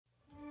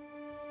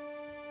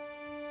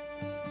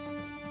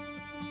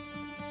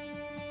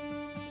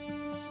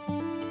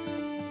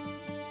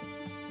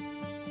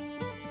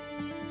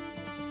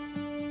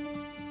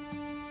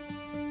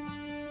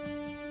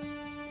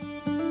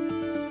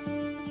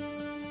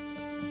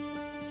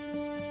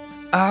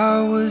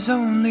I was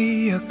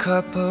only a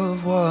cup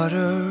of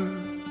water,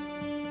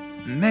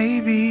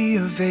 maybe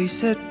a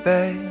vase at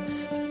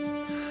best.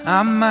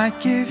 I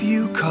might give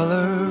you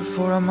color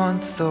for a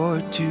month or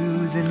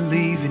two, then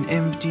leave an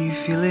empty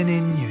feeling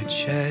in your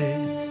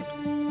chest.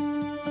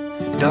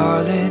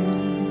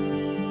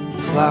 Darling,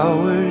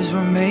 flowers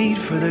were made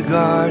for the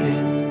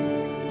garden.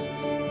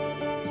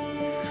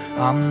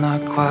 I'm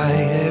not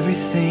quite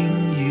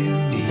everything you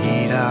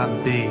need, I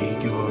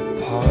beg your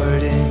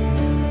pardon.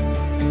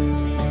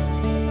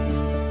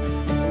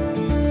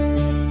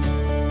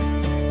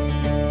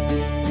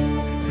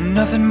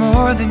 Nothing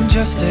more than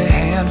just a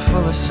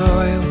handful of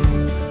soil.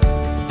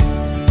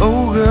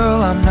 Oh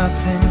girl, I'm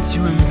nothing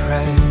to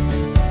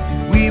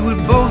impress. We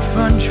would both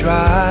run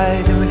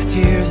dry, then with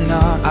tears in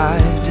our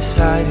eyes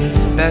decide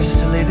it's best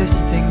to lay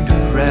this thing to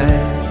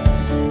rest.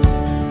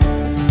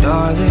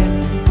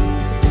 Darling,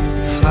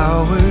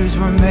 flowers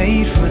were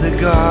made for the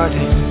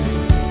garden.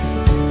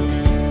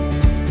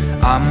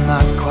 I'm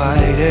not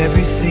quite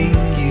everything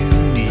you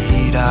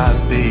need, I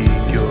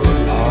beg your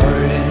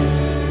pardon.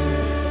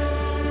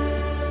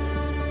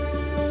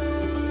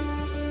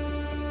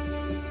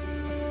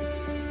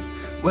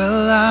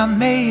 Well, I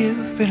may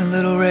have been a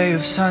little ray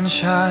of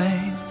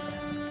sunshine,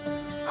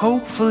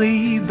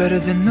 hopefully better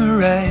than the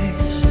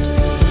rest.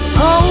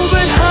 Oh,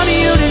 but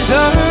honey, you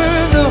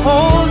deserve the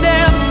whole day.